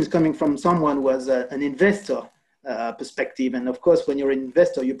question is coming from someone who has an investor perspective. And of course, when you're an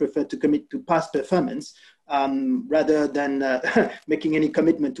investor, you prefer to commit to past performance rather than making any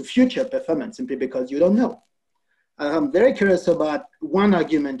commitment to future performance, simply because you don't know. I'm very curious about one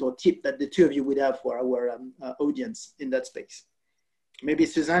argument or tip that the two of you would have for our audience in that space. Maybe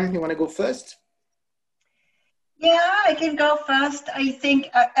Suzanne, you want to go first? Yeah, I can go first. I think,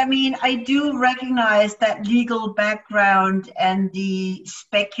 I do recognize that legal background and the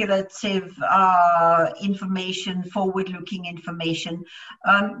speculative information, forward-looking information.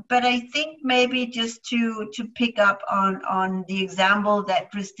 But I think maybe just to pick up on the example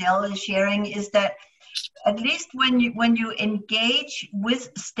that Christelle is sharing, is that at least when you engage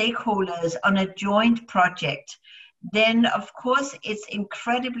with stakeholders on a joint project, then of course it's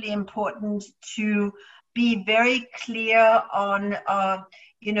incredibly important to be very clear on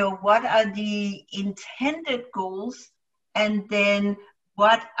what are the intended goals, and then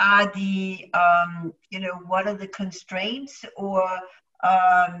what are the what are the constraints, or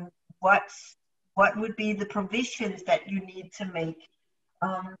what would be the provisions that you need to make.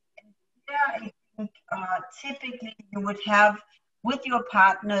 I think typically you would have with your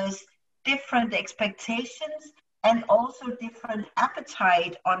partners different expectations and also different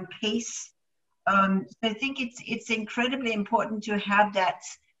appetite on pace. So I think it's incredibly important to have that,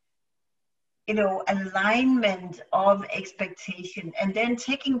 alignment of expectation, and then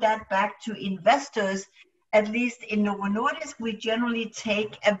taking that back to investors. At least in Novo Nordisk, we generally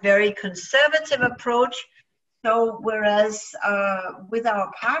take a very conservative approach. So whereas with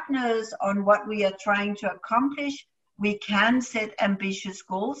our partners on what we are trying to accomplish, we can set ambitious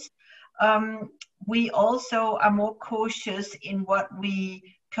goals. We also are more cautious in what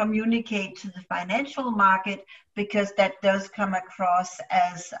we communicate to the financial market, because that does come across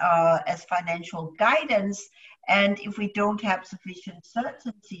as financial guidance. And if we don't have sufficient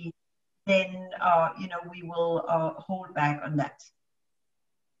certainty, then we will hold back on that.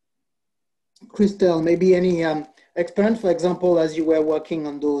 Christelle, maybe any experience, for example, as you were working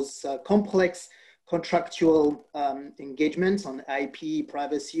on those complex contractual engagements on IP,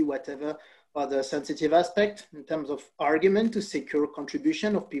 privacy, whatever other sensitive aspect in terms of argument to secure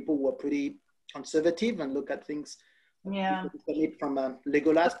contribution of people who are pretty conservative and look at things from a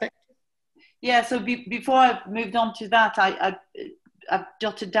legal aspect? Yeah, so before I moved on to that, I've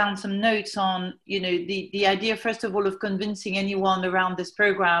jotted down some notes on, you know, the idea, first of all, of convincing anyone around this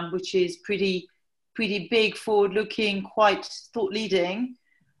program, which is pretty big, forward-looking, quite thought-leading,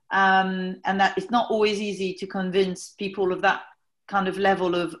 and that it's not always easy to convince people of that kind of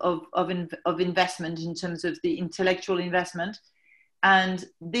level of investment in terms of the intellectual investment. And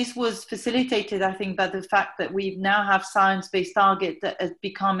this was facilitated, I think, by the fact that we now have science-based target that is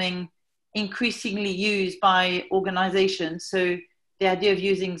becoming increasingly used by organizations. So the idea of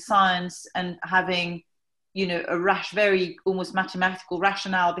using science and having, you know, a very almost mathematical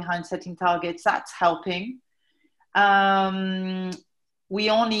rationale behind setting targets, that's helping. We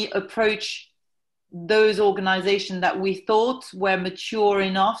only approach those organizations that we thought were mature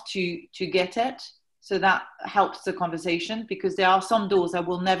enough to get it. So that helps the conversation, because there are some doors that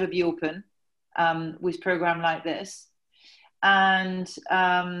will never be open with a program like this. And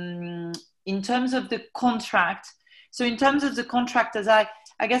in terms of the contract, as I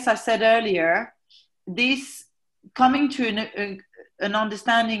guess I said earlier, this coming to an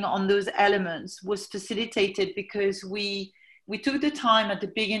understanding on those elements was facilitated because we took the time at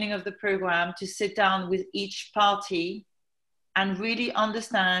the beginning of the program to sit down with each party and really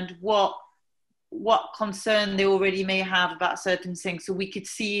understand what concern they already may have about certain things. So we could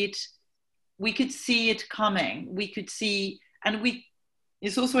see it coming.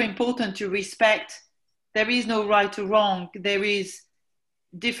 It's also important to respect, there is no right or wrong. There is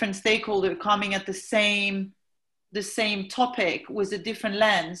different stakeholders coming at the same topic with a different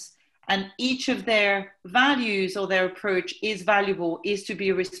lens, and each of their values or their approach is valuable, is to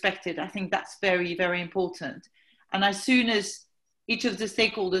be respected. I think that's very, very important. And as soon as each of the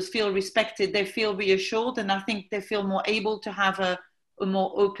stakeholders feel respected, they feel reassured, and I think they feel more able to have a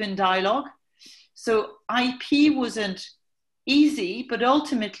more open dialogue. So IP wasn't easy, but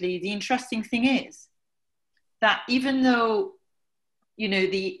ultimately the interesting thing is that even though, you know,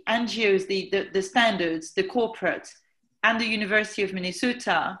 the NGOs, the standards, the corporates, and the University of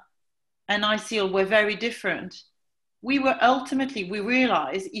Minnesota and ICL were very different, we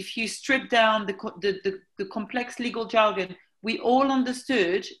realized if you strip down the complex legal jargon, we all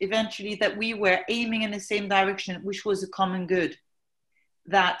understood eventually that we were aiming in the same direction, which was a common good.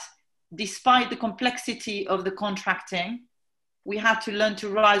 That despite the complexity of the contracting, we had to learn to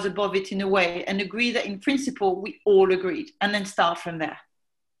rise above it in a way and agree that in principle, we all agreed, and then start from there.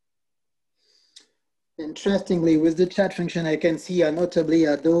 Interestingly, with the chat function, I can see notably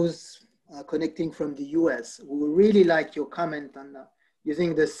those connecting from the US who really like your comment on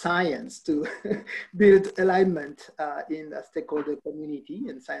using the science to build alignment in the stakeholder community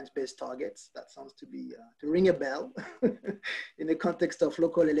and science-based targets. That sounds to be, to ring a bell in the context of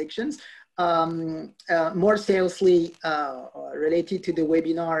local elections. More seriously, related to the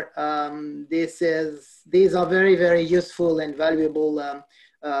webinar, these are very, very useful and valuable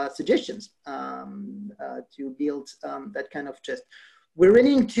suggestions to build that kind of trust. We're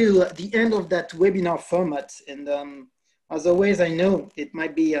running to the end of that webinar format, and as always, I know it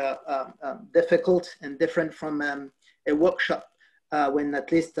might be difficult and different from a workshop when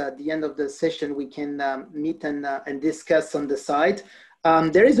at least at the end of the session we can meet and discuss on the side.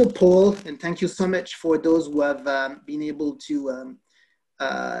 There is a poll, and thank you so much for those who have been able to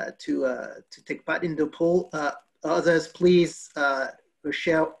take part in the poll. Others, please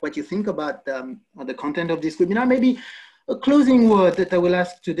share what you think about the content of this webinar. Maybe a closing word that I will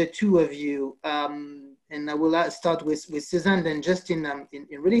ask to the two of you. And I will start with Suzanne, then just in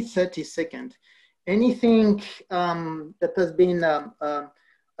really 30 seconds. Anything that has been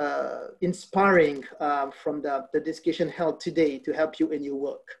inspiring from the discussion held today to help you in your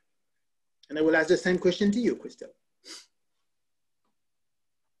work? And I will ask the same question to you, Christelle.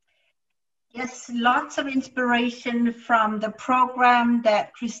 Yes, lots of inspiration from the program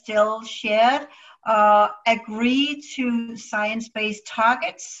that Christelle shared. Agree to science-based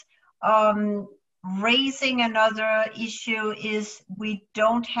targets. Raising another issue is we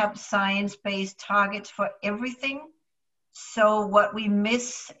don't have science-based targets for everything. So what we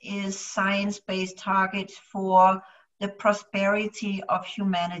miss is science-based targets for the prosperity of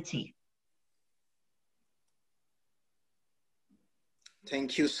humanity.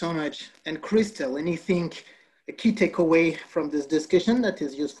 Thank you so much. And Christelle, anything, a key takeaway from this discussion that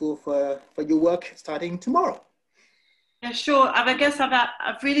is useful for your work starting tomorrow? Yeah, sure. I guess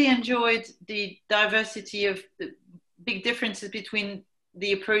I've really enjoyed the diversity of the big differences between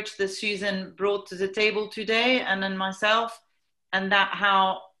the approach that Susan brought to the table today and then myself, and that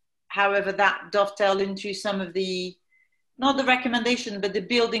however that dovetailed into some of the, not the recommendation, but the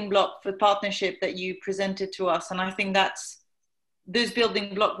building block for partnership that you presented to us. And I think that's those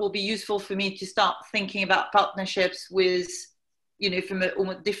building blocks will be useful for me to start thinking about partnerships with, you know, from a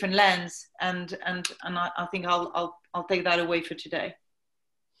almost different lens, and I think I'll take that away for today.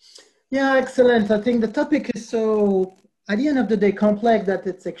 Yeah, excellent. I think the topic is so, at the end of the day, complex that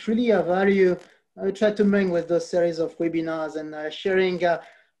it's actually a value I try to bring with those series of webinars and sharing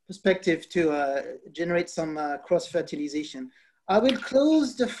perspective to generate some cross-fertilization. I will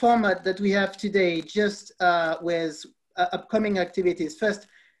close the format that we have today just with upcoming activities. First,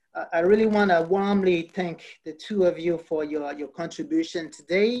 I really want to warmly thank the two of you for your contribution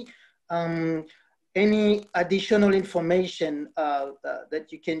today. Any additional information that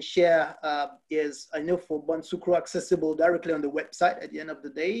you can share is, I know for Bonsucro, accessible directly on the website at the end of the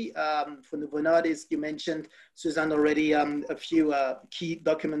day. For Novo Nordisk, you mentioned, Suzanne, already a few key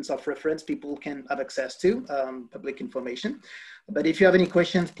documents of reference people can have access to, public information. But if you have any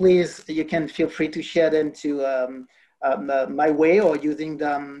questions, please, you can feel free to share them to my way or using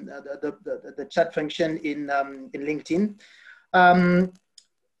the chat function in LinkedIn.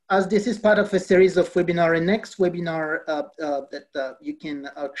 As this is part of a series of webinars, and next webinar that you can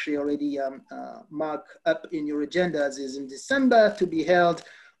actually already mark up in your agendas is in December, to be held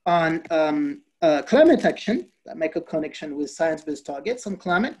on climate action, that make a connection with science-based targets on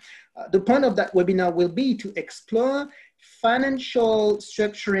climate. The point of that webinar will be to explore financial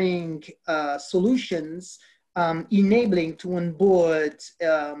structuring solutions enabling to onboard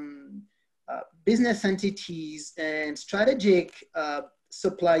business entities and strategic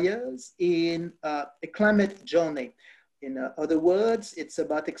suppliers in a climate journey. In other words, it's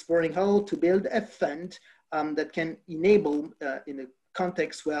about exploring how to build a fund that can enable, in a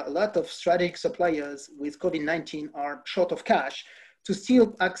context where a lot of strategic suppliers with COVID-19 are short of cash, to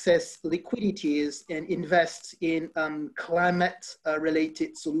still access liquidities and invest in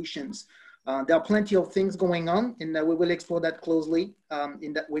climate-related solutions. There are plenty of things going on, and we will explore that closely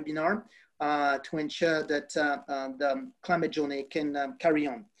in that webinar. To ensure that the climate journey can carry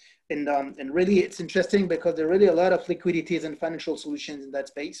on. And really, it's interesting because there are really a lot of liquidities and financial solutions in that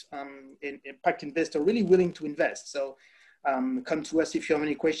space. Impact investors are really willing to invest. So come to us if you have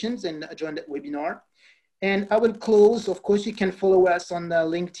any questions and join that webinar. And I will close. Of course, you can follow us on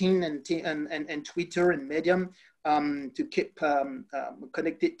LinkedIn and Twitter and Medium to keep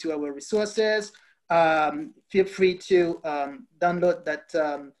connected to our resources. Feel free to download that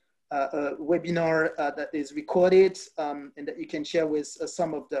webinar that is recorded and that you can share with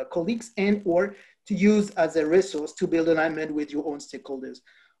some of the colleagues and or to use as a resource to build alignment with your own stakeholders.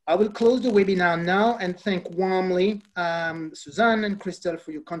 I will close the webinar now and thank warmly Suzanne and Christelle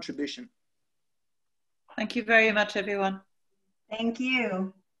for your contribution. Thank you very much, everyone. Thank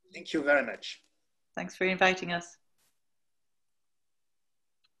you. Thank you very much. Thanks for inviting us.